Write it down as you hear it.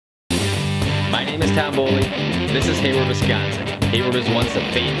My name is Tom Boley. This is Hayward, Wisconsin. Hayward was once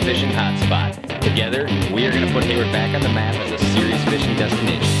a famed fishing hotspot. Together, we are going to put Hayward back on the map as a serious fishing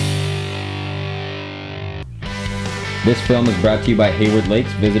destination. This film is brought to you by Hayward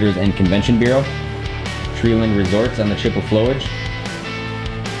Lakes Visitors and Convention Bureau, Treeland Resorts on the Chippewa Flowage,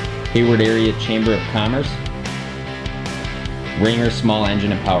 Hayward Area Chamber of Commerce, Ringer Small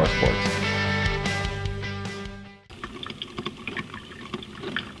Engine and Power Sports.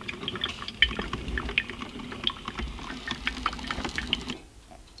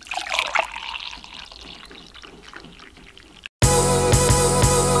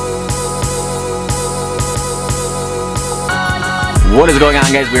 What is going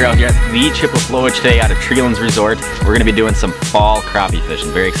on, guys? We're out here at the Chippewa Flowage today out of Treeland Resort. We're going to be doing some fall crappie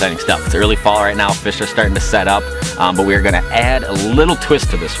fishing. Very exciting stuff. It's early fall right now. Fish are starting to set up, but we're going to add a little twist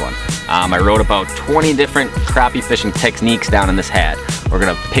to this one. I wrote about 20 different crappie fishing techniques down in this hat. We're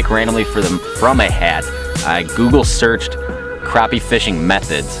going to pick randomly for them from a hat. I Google searched crappie fishing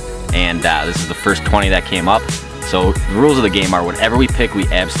methods, and this is the first 20 that came up. So the rules of the game are whatever we pick, we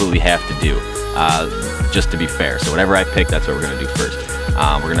absolutely have to do. Just to be fair. So whatever I pick, that's what we're going to do first.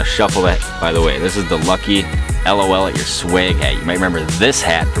 We're going to shuffle that. By the way, this is the lucky LOL at your swag hat. You might remember this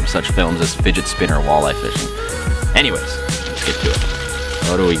hat from such films as fidget spinner or walleye fishing. Anyways, let's get to it.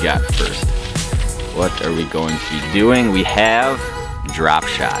 What do we got first? What are we going to be doing? We have drop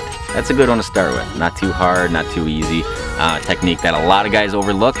shot. That's a good one to start with. Not too hard, not too easy. A technique that a lot of guys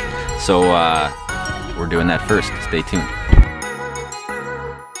overlook. So we're doing that first. Stay tuned.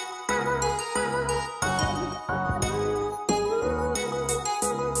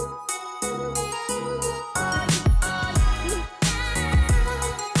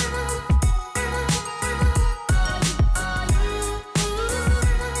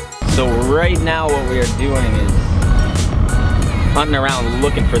 So right now what we are doing is hunting around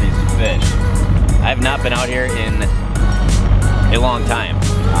looking for these fish. I have not been out here in a long time,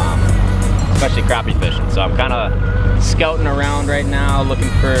 especially crappie fishing. So I'm kind of scouting around right now looking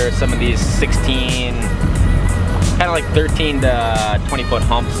for some of these 16, kind of like 13 to 20 foot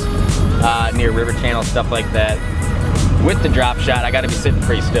humps near river channels, stuff like that. With the drop shot, I got to be sitting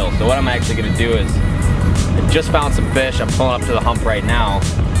pretty still. So what I'm actually going to do is, I just found some fish. I'm pulling up to the hump right now.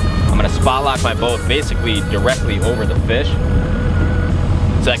 I'm going to spot lock my boat basically directly over the fish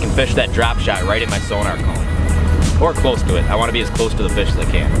so I can fish that drop shot right in my sonar cone, or close to it. I want to be as close to the fish as I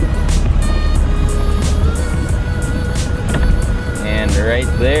can. And right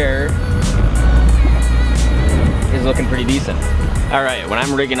there is looking pretty decent. Alright, when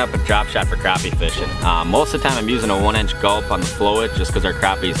I'm rigging up a drop shot for crappie fishing, most of the time I'm using a 1-inch gulp on the flowage just because our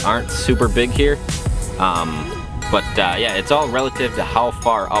crappies aren't super big here. But yeah, it's all relative to how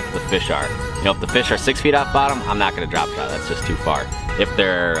far up the fish are. You know, if the fish are 6 feet off bottom, I'm not going to drop shot. That's just too far. If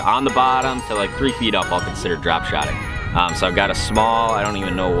they're on the bottom to like 3 feet up, I'll consider drop shotting. So I've got a small, I don't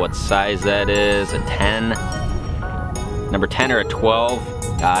even know what size that is, a 10, number 10 or a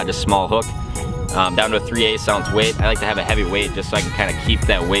 12, just small hook. Down to a 3/8 ounce weight. I like to have a heavy weight just so I can kind of keep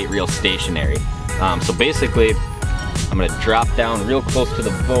that weight real stationary. So basically, I'm going to drop down real close to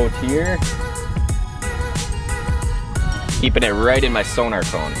the boat here, keeping it right in my sonar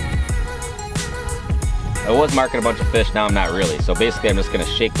cone. I was marking a bunch of fish, now I'm not really. So basically I'm just gonna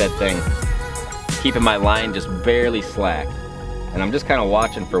shake that thing, keeping my line just barely slack. And I'm just kind of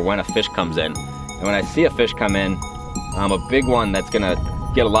watching for when a fish comes in. And when I see a fish come in, a big one that's gonna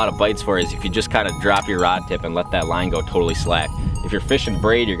get a lot of bites for is if you just kind of drop your rod tip and let that line go totally slack. If you're fishing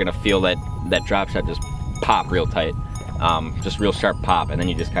braid, you're gonna feel that drop shot just pop real tight. Just real sharp pop, and then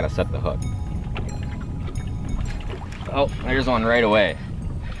you just kind of set the hook. Oh, there's one right away.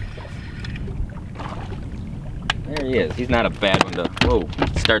 There he is. He's not a bad one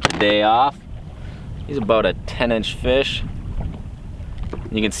to start the day off. He's about a 10-inch fish.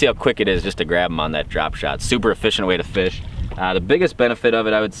 You can see how quick it is just to grab him on that drop shot. Super efficient way to fish. The biggest benefit of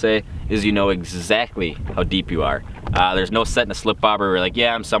it, I would say, is you know exactly how deep you are. There's no setting a slip bobber where like,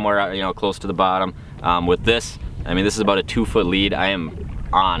 yeah, I'm somewhere, you know, close to the bottom. With this, I mean, this is about a 2-foot lead. I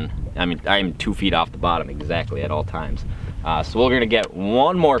am 2 feet off the bottom exactly at all times. So we're gonna get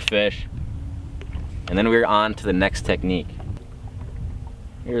one more fish, and then we're on to the next technique.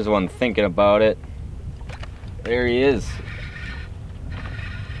 Here's one thinking about it. There he is.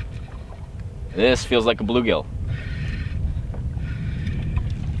 This feels like a bluegill,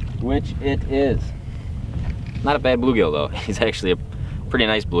 which it is. Not a bad bluegill though. He's actually a pretty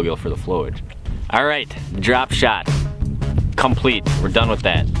nice bluegill for the flowage. All right, drop shot complete. We're done with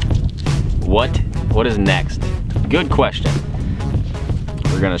that. What is next? Good question.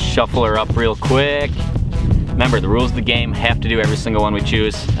 We're gonna shuffle her up real quick. Remember, the rules of the game, have to do every single one we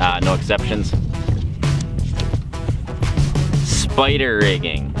choose, no exceptions. spider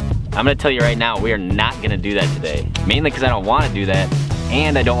rigging. I'm gonna tell you right now, we are not gonna do that today. Mainly because I don't want to do that,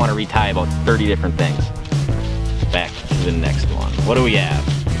 and I don't want to retie about 30 different things. Back to the next one. What do we have?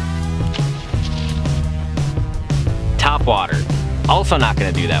 Top water. Also not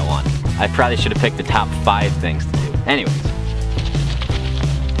gonna do that one. I probably should have picked the top 5 things to do. Anyways.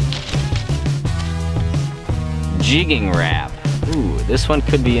 Jigging wrap. Ooh, this one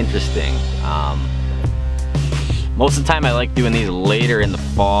could be interesting. Most of the time I like doing these later in the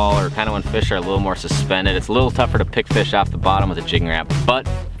fall, or kind of when fish are a little more suspended. It's a little tougher to pick fish off the bottom with a jigging wrap, but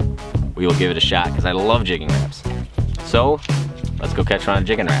we will give it a shot because I love jigging wraps. So let's go catch one on a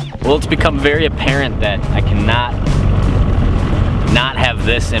jigging wrap. Well, it's become very apparent that I cannot not have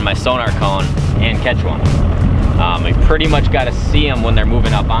this in my sonar cone and catch one. I pretty much got to see them when they're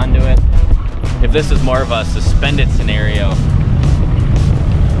moving up onto it. If this is more of a suspended scenario,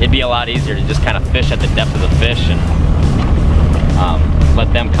 it'd be a lot easier to just kind of fish at the depth of the fish and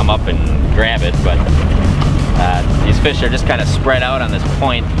let them come up and grab it. But these fish are just kind of spread out on this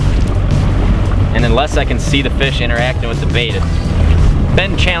point, and unless I can see the fish interacting with the bait, it's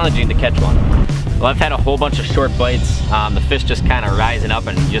been challenging to catch one. Well, I've had a whole bunch of short bites. The fish just kind of rising up,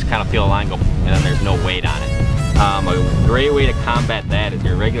 and you just kind of feel a line go, and then there's no weight on it. A great way to combat that is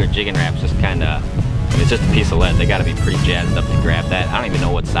your regular jigging wraps just kind of, it's just a piece of lead. They got to be pretty jazzed up to grab that. I don't even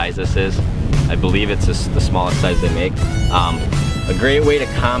know what size this is. I believe it's just the smallest size they make. A great way to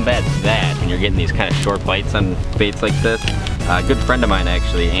combat that when you're getting these kind of short bites on baits like this. A good friend of mine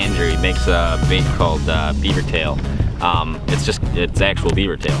actually, Andrew, he makes a bait called beaver tail. It's actual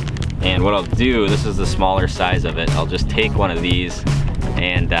beaver tail. And what I'll do, this is the smaller size of it, I'll just take one of these,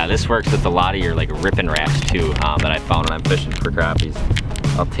 and this works with a lot of your like ripping wraps too, that I found when I'm fishing for crappies.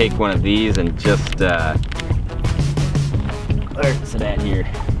 I'll take one of these and just, where's it at here?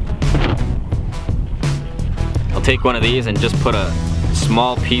 I'll take one of these and just put a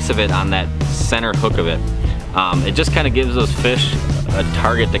small piece of it on that center hook of it. It just kind of gives those fish a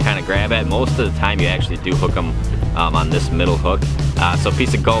target to kind of grab at. Most of the time you actually do hook them on this middle hook. So a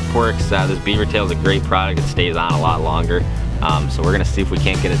piece of gulp works. This beaver tail is a great product. It stays on a lot longer. So we're gonna see if we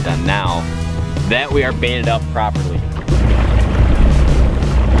can't get it done now that we are baited up properly.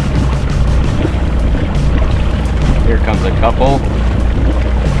 Here comes a couple.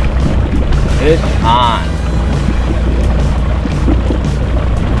 Fish on.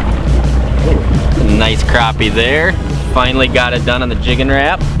 Ooh, nice crappie there. Finally got it done on the jigging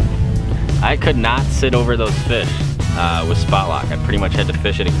wrap. I could not sit over those fish with spot lock. I pretty much had to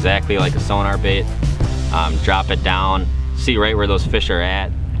fish it exactly like a sonar bait. Drop it down, see right where those fish are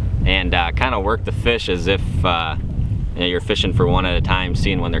at, and kind of work the fish as if you're fishing for one at a time,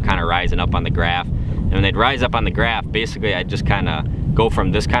 seeing when they're kind of rising up on the graph. And when they'd rise up on the graph, basically I'd just kind of go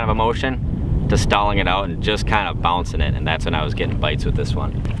from this kind of a motion to stalling it out and just kind of bouncing it, and that's when I was getting bites with this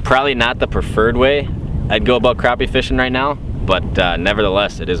one. Probably not the preferred way I'd go about crappie fishing right now, but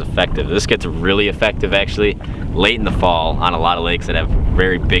nevertheless it is effective. This gets really effective actually late in the fall on a lot of lakes that have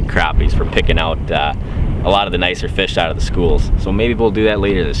very big crappies for picking out a lot of the nicer fish out of the schools. So maybe we'll do that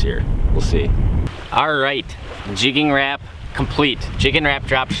later this year. We'll see. All right, jigging wrap complete. Jigging wrap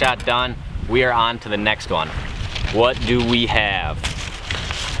drop shot done. We are on to the next one. What do we have?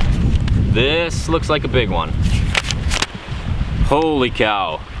 This looks like a big one. Holy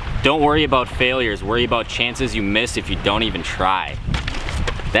cow. Don't worry about failures, worry about chances you miss if you don't even try.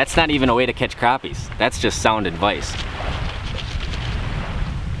 That's not even a way to catch crappies. That's just sound advice.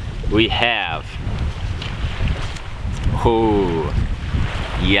 We have, oh,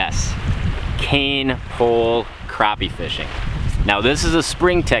 yes, cane pole crappie fishing. Now this is a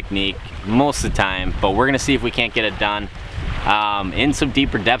spring technique most of the time, but we're gonna see if we can't get it done in some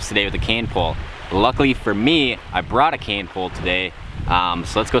deeper depths today with a cane pole. Luckily for me, I brought a cane pole today, so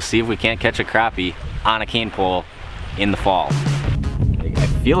let's go see if we can't catch a crappie on a cane pole in the fall.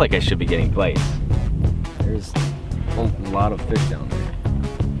 I feel like I should be getting bites. There's a lot of fish down there.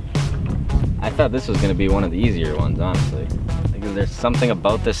 I thought this was gonna be one of the easier ones, honestly. Like, there's something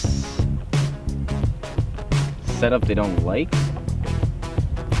about this setup they don't like?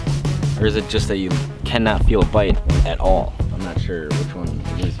 Or is it just that you cannot feel a bite at all? I'm not sure which one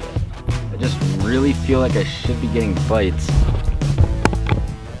it is yet. I just really feel like I should be getting bites,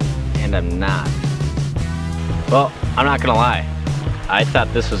 and I'm not. Well, I'm not gonna lie. I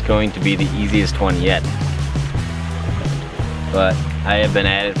thought this was going to be the easiest one yet. But I have been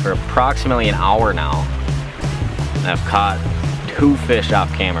at it for approximately an hour now, and I've caught 2 fish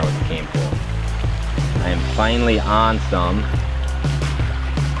off camera with the cane pole. I am finally on some,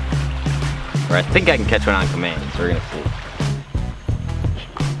 or I think I can catch one on command, so we're gonna see.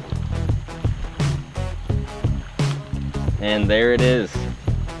 And there it is.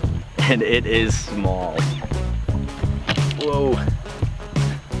 And it is small. Whoa.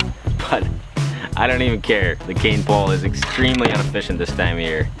 But I don't even care. The cane pole is extremely inefficient this time of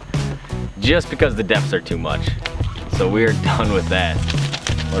year, just because the depths are too much. So we're done with that.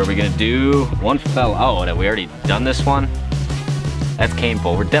 What are we gonna do? One fell out. Have we already done this one? That's cane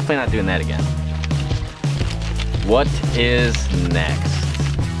pole. We're definitely not doing that again. What is next?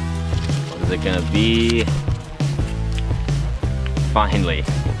 What is it gonna be? Finally,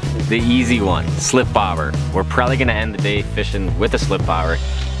 the easy one, slip bobber. We're probably gonna end the day fishing with a slip bobber.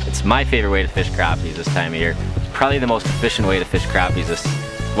 It's my favorite way to fish crappies this time of year. It's probably the most efficient way to fish crappies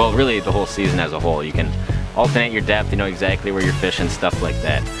well, really the whole season as a whole. You can alternate your depth, you know exactly where you're fishing, stuff like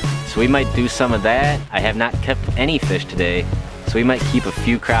that. So we might do some of that. I have not kept any fish today, so we might keep a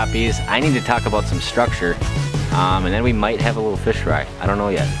few crappies. I need to talk about some structure, and then we might have a little fish fry. I don't know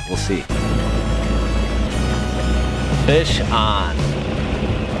yet, we'll see. Fish on.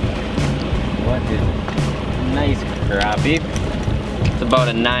 What is it? Nice crappie. It's about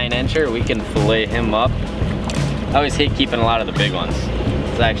a 9-incher. We can fillet him up. I always hate keeping a lot of the big ones.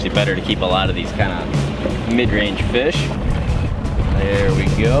 It's actually better to keep a lot of these kind of mid-range fish. There we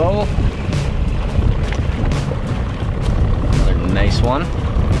go. Another nice one.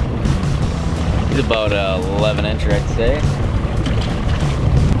 He's about a 11-incher, I'd say.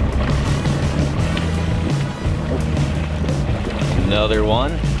 Another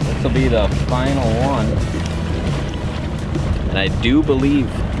one. This will be the final one. And I do believe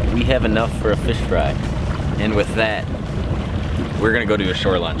we have enough for a fish fry. And with that, we're gonna go do a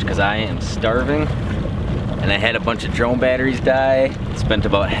shore lunch because I am starving and I had a bunch of drone batteries die. Spent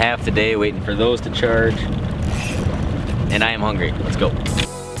about half the day waiting for those to charge. And I am hungry. Let's go.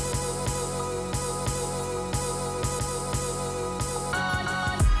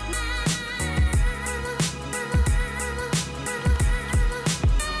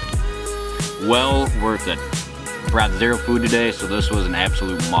 Well worth it. Brought zero food today, so this was an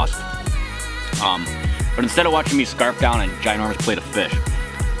absolute must. But instead of watching me scarf down a ginormous plate of fish,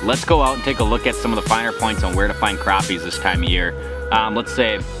 let's go out and take a look at some of the finer points on where to find crappies this time of year. Let's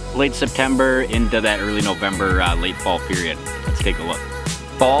say late September into that early November, late fall period. Let's take a look.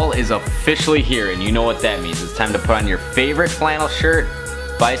 Fall is officially here, and you know what that means. It's time to put on your favorite flannel shirt,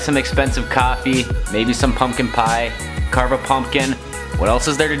 buy some expensive coffee, maybe some pumpkin pie, carve a pumpkin. What else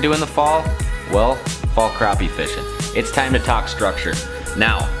is there to do in the fall? Well, fall crappie fishing. It's time to talk structure.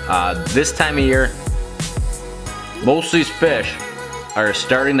 Now, this time of year, most of these fish are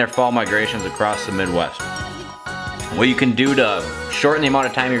starting their fall migrations across the Midwest. What you can do to shorten the amount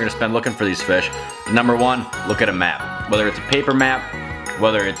of time you're gonna spend looking for these fish, number one, look at a map. Whether it's a paper map,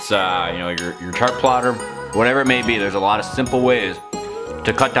 whether it's your chart plotter, whatever it may be, there's a lot of simple ways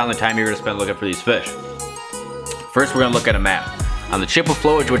to cut down the time you're gonna spend looking for these fish. First, we're gonna look at a map. On the Chippewa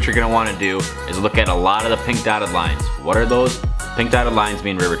Flowage, what you're gonna wanna do is look at a lot of the pink dotted lines. What are those? Pink dotted lines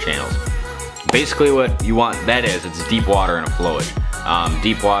mean river channels. Basically what you want, that is, it's deep water in a flowage.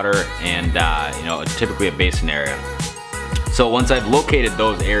 Deep water and typically a basin area. So once I've located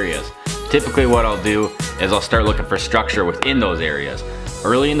those areas, typically what I'll do is I'll start looking for structure within those areas.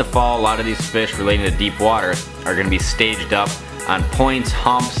 Early in the fall, a lot of these fish relating to deep water are gonna be staged up on points,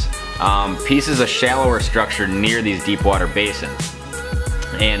 humps, pieces of shallower structure near these deep water basins.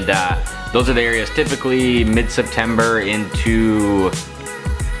 And those are the areas typically mid-September into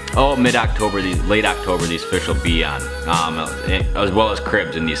mid-October, late October, these fish will be on, as well as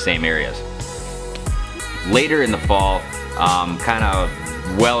cribs in these same areas. Later in the fall, kind of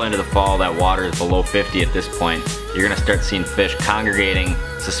well into the fall, that water is below 50 at this point, you're gonna start seeing fish congregating,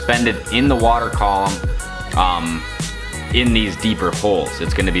 suspended in the water column, in these deeper holes.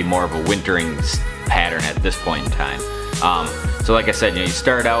 It's gonna be more of a wintering pattern at this point in time. So like I said, you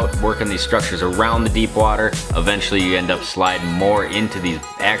start out working these structures around the deep water, eventually you end up sliding more into these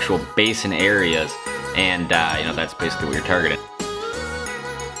actual basin areas, and that's basically what you're targeting.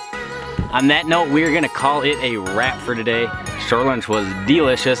 On that note, we're gonna call it a wrap for today. Shore lunch was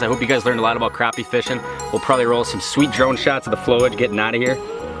delicious. I hope you guys learned a lot about crappie fishing. We'll probably roll some sweet drone shots of the flowage getting out of here.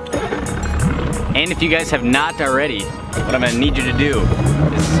 And if you guys have not already, what I'm gonna need you to do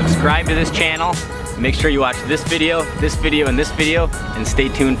is subscribe to this channel. Make sure you watch this video, and this video, and stay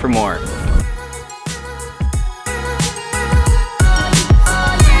tuned for more.